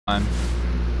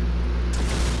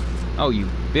Oh, you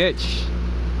bitch.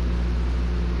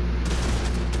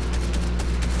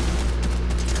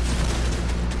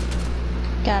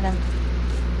 Got him.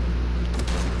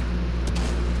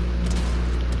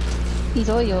 He's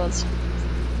all yours.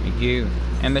 Thank you.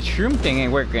 And the shroom thing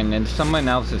ain't working, and someone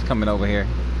else is coming over here.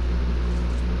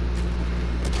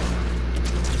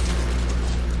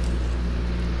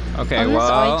 Okay,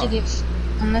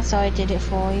 Unless I did it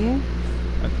for you.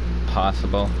 That's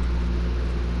possible.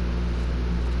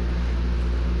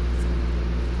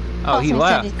 Oh, he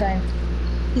left.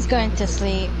 He's going to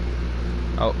sleep.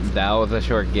 Oh, that was a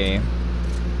short game.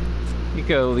 You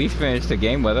could at least finish the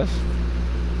game with us.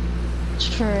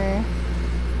 True.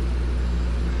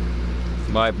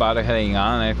 Why bother heading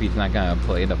on if he's not gonna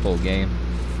play the full game?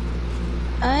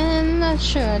 I'm not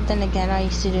sure. Then again, I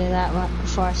used to do that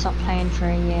before I stopped playing for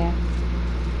a year.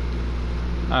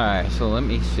 Alright, so let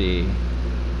me see.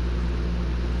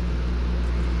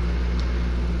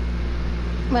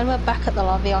 When we're back at the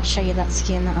lobby, I'll show you that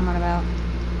skin that I'm on about.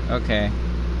 Okay.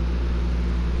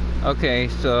 Okay,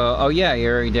 so... Oh yeah, you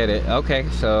already did it. Okay,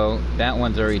 so that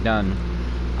one's already done.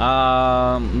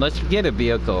 Let's get a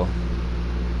vehicle.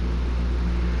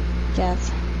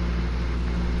 Yes.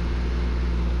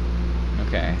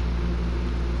 Okay.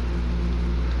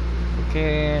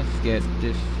 Okay, let's get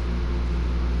this.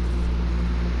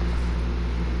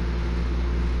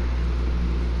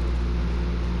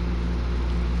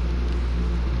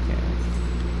 Okay.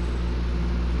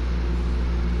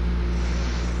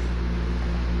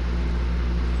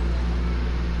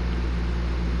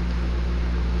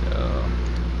 So.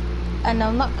 And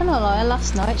I'm not gonna lie,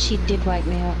 last night she did wake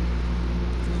me up.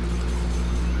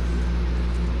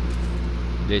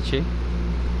 Did she?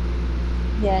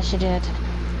 Yeah, she did.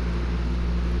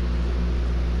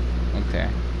 Okay.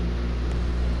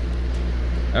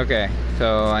 Okay,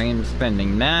 so I am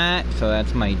spending that, so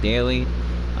that's my daily.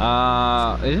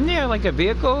 Isn't there like a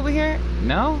vehicle over here?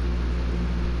 No?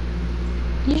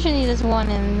 Usually there's one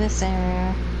in this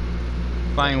area.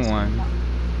 Find one.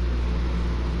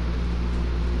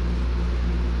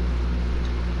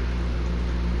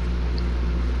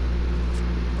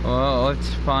 Well,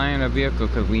 let's find a vehicle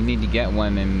because we need to get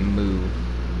one and move.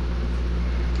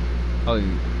 Oh.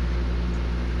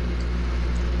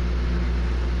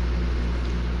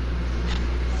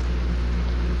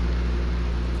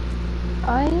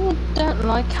 I don't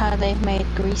like how they've made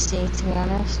Greasy, to be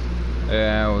honest.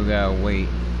 Yeah, we gotta wait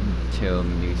until the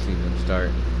new season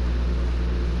starts.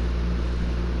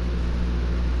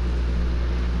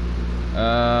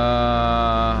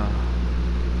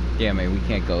 Damn it, we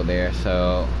can't go there,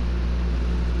 so...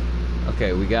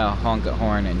 Okay, we got a honk a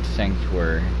horn and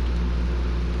sanctuary.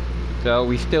 So,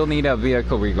 we still need a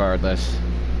vehicle regardless.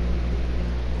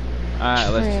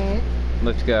 Alright,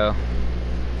 let's go.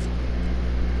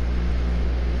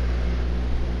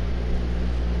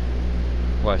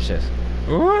 Watch this.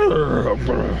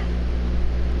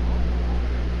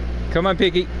 Come on,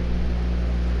 Piggy.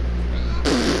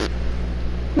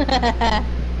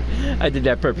 I did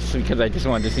that purposely because I just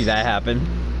wanted to see that happen.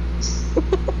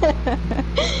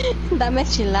 That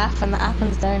makes you laugh when that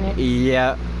happens, don't it?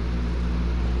 Yeah.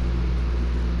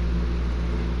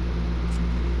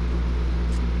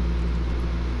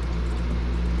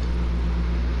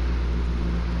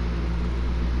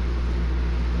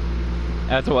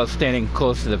 That's why standing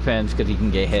close to the fence because he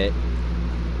can get hit.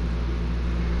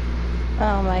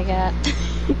 Oh my god.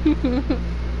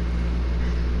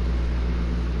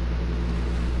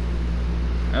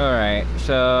 Alright,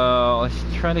 so let's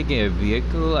try to get a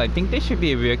vehicle. I think there should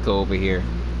be a vehicle over here.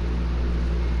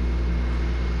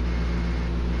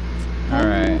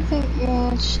 Alright. I think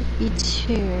there should be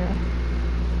two.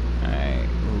 Alright,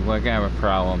 we're gonna have a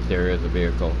problem if there is a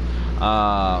vehicle.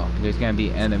 There's gonna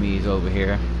be enemies over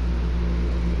here.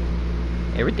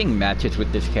 Everything matches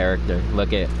with this character.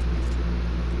 Look at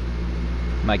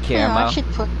my camo. Yeah,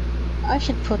 I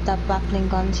should put that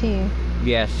backling on too.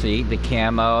 Yeah, see the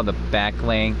camo, the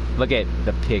backling. Look at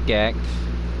the pickaxe.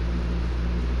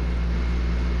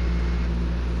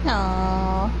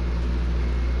 Aww.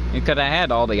 Because I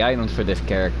had all the items for this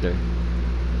character.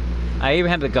 I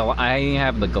even have the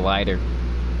glider,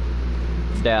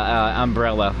 the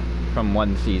umbrella from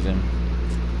one season.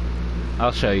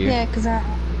 I'll show you.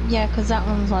 Yeah, cause that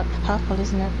one's like purple,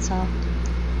 isn't it? So.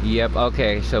 Yep.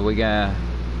 Okay, so we gotta.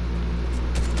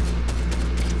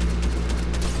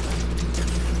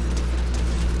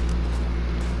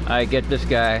 I get this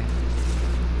guy,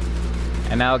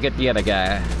 and I'll get the other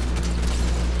guy.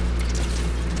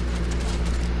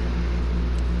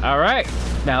 All right,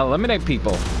 now eliminate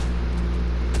people.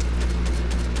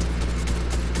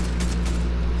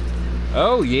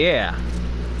 Oh, yeah.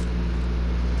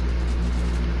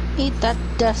 Eat that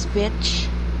dust, bitch.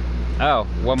 Oh,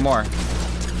 one more.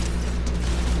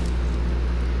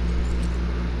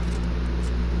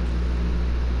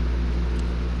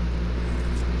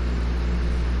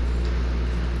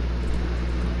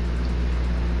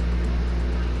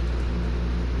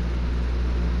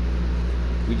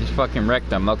 We just fucking wrecked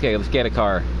them. Okay, let's get a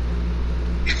car.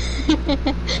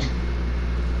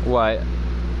 What?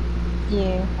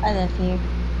 You. I love you.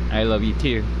 I love you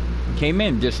too. Came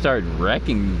in and just started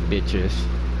wrecking bitches.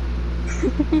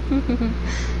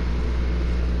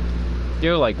 They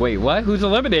were like, wait, what? Who's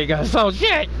eliminating us? Oh,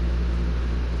 shit!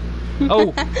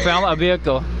 Oh, found a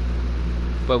vehicle.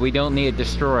 But we don't need it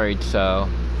destroyed, so...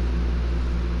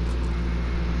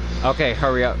 Okay,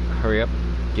 hurry up. Hurry up.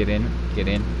 Get in. Get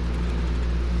in.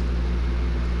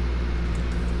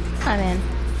 I'm in.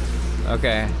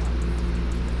 Okay.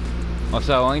 Well,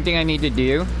 so only thing I need to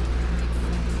do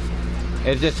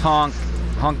is just honk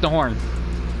the horn.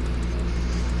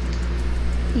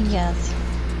 Yes.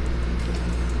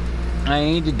 I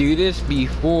need to do this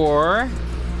before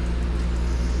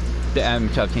the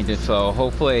M shop changes, so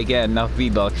hopefully I get enough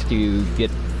V-Bucks to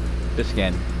get the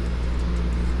skin.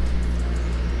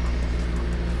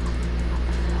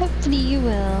 Hopefully you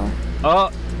will.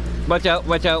 Oh! Watch out,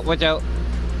 watch out, watch out.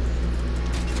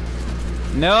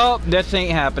 Nope, this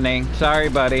ain't happening. Sorry,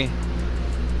 buddy.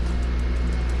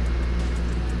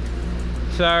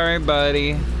 Sorry,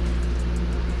 buddy.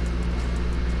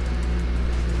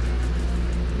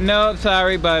 Nope,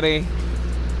 sorry, buddy.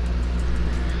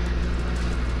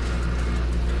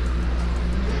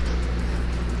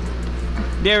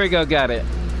 There we go, got it.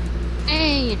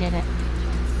 Hey, you did it.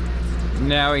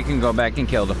 Now we can go back and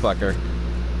kill the fucker.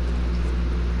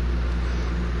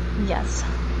 Yes.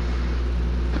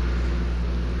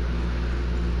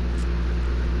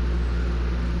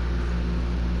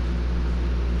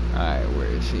 Alright, where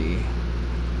is he?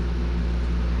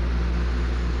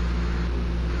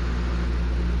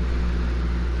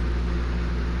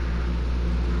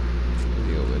 Is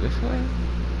he over this way?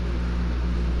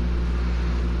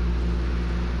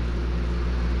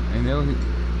 I know he...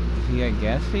 Is he at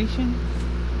gas station?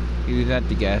 He was at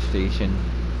the gas station.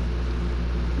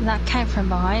 That came from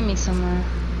behind me somewhere.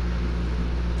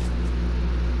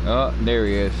 Oh, there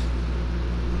he is.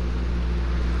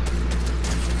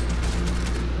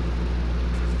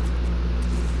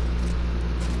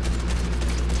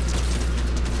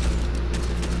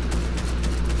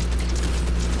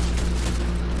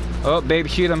 Oh, babe,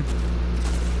 shoot him.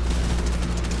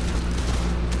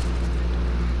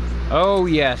 Oh,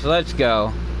 yes, let's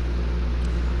go.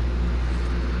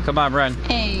 Come on, run.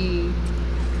 Hey.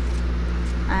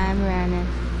 I'm running.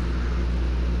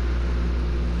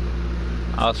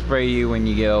 I'll spray you when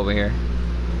you get over here.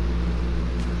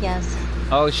 Yes.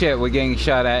 Oh, shit, we're getting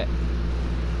shot at.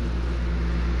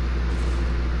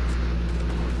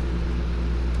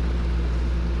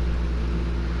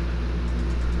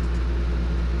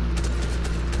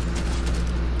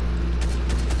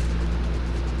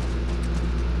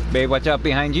 Babe, watch out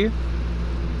behind you.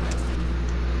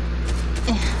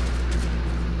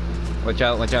 Watch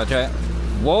out, watch out, watch out.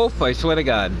 Wolf, I swear to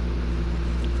God.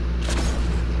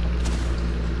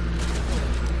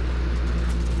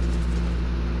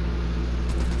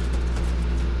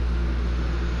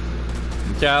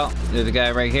 Watch out, there's a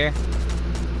guy right here.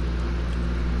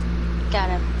 Got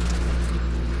him.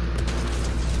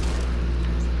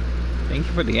 Thank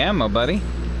you for the ammo, buddy.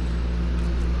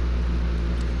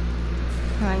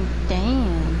 Like,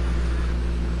 damn.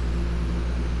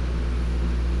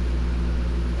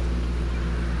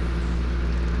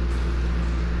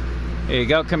 Here you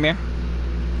go, come here.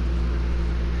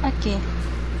 Okay.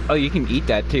 Oh, you can eat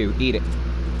that too. Eat it.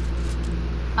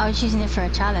 I was using it for a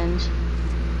challenge.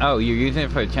 Oh, you're using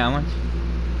it for a challenge?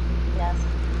 Yes.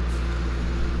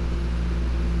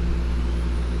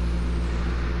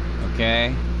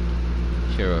 Okay.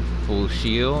 Sure, a full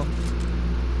shield.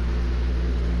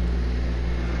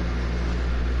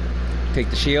 Take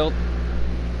the shield.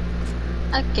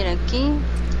 Okay, okay.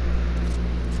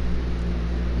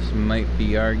 This might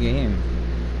be our game.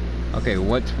 Okay,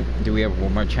 what do we have?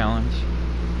 One more challenge?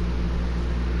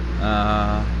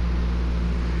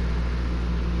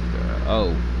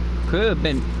 Oh, could have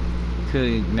been.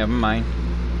 Never mind.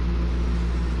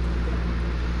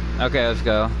 Okay, let's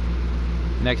go.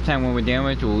 Next time when we're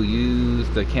damaged, we'll use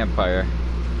the campfire.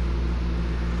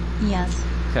 Yes.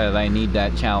 Because I need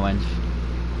that challenge.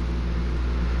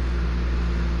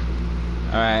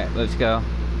 Alright, let's go.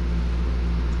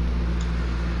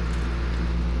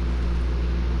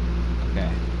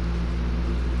 Okay.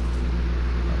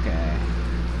 Okay.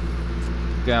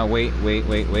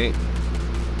 Wait.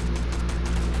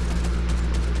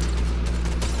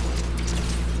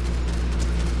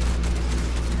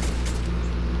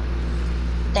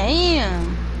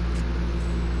 Damn.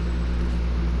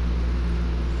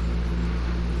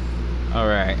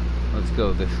 Alright, let's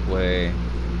go this way. Is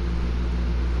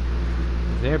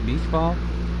there a beach ball?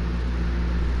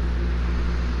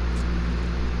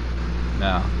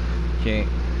 No. Okay.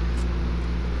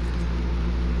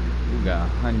 We got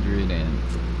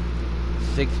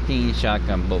 116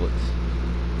 shotgun bullets.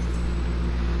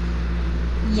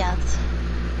 Yes.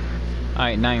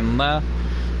 Alright, 9 left.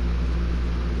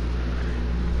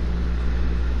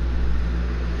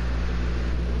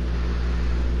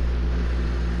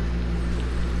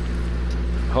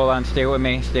 Hold on, stay with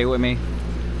me, stay with me.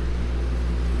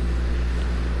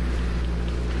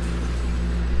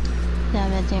 Yeah,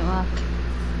 that didn't work.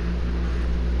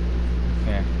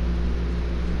 Here.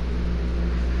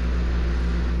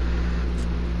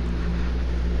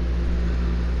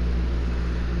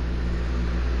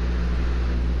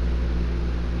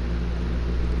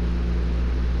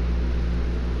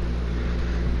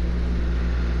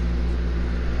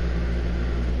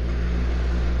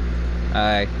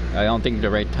 I don't think it's the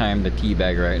right time to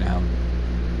teabag right now.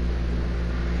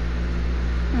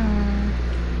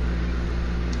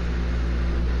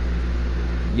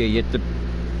 Yeah, you have to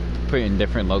put it in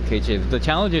different locations. The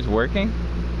challenge is working?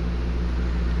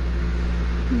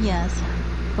 Yes,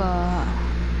 but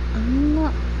I'm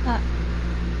not that.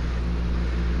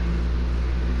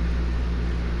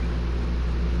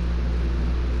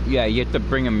 Yeah, you have to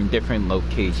bring them in different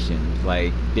locations,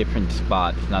 like different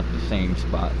spots, not the same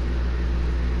spot.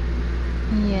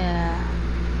 Yeah.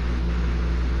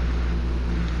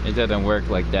 It doesn't work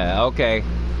like that. Okay.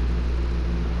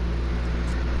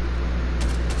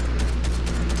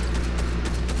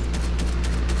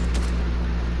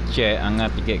 Shit, I'm gonna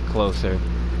have to get closer.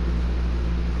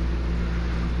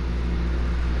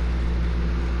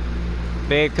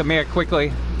 Babe, come here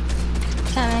quickly.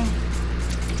 Coming.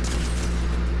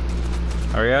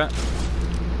 Hurry up.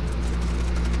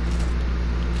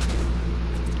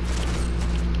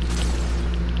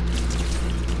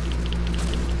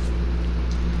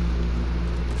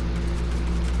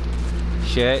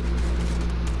 Shit.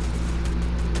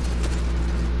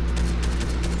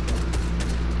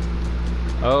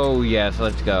 Oh yes,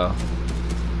 let's go.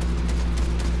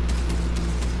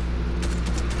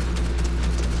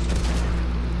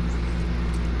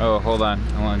 Oh, hold on.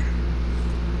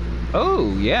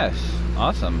 Oh, yes.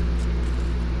 Awesome.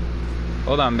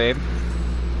 Hold on, babe.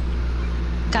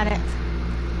 Got it.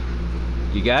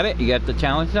 You got it? You got the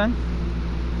challenge done?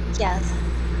 Yes.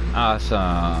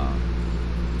 Awesome.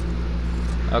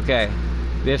 Okay.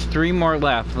 There's 3 more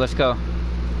left. Let's go.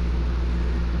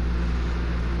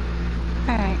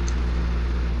 Alright.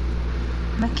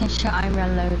 Making sure I'm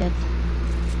reloaded.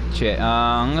 Shit.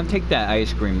 I'm gonna take that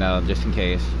ice cream though, just in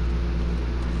case.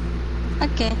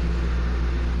 Okay.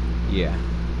 Yeah.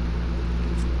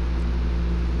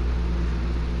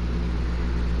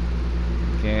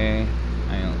 Okay.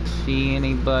 I don't see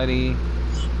anybody.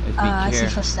 Let's be I see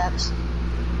careful. footsteps.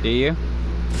 Do you?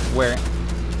 Where?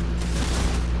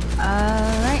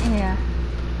 Right here.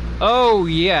 Oh,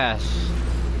 yes.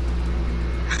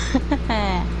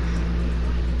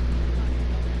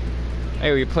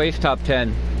 Hey, we placed top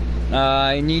 10.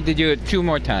 I need to do it 2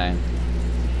 more times.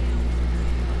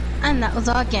 And that was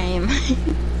our game.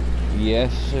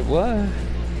 Yes, it was.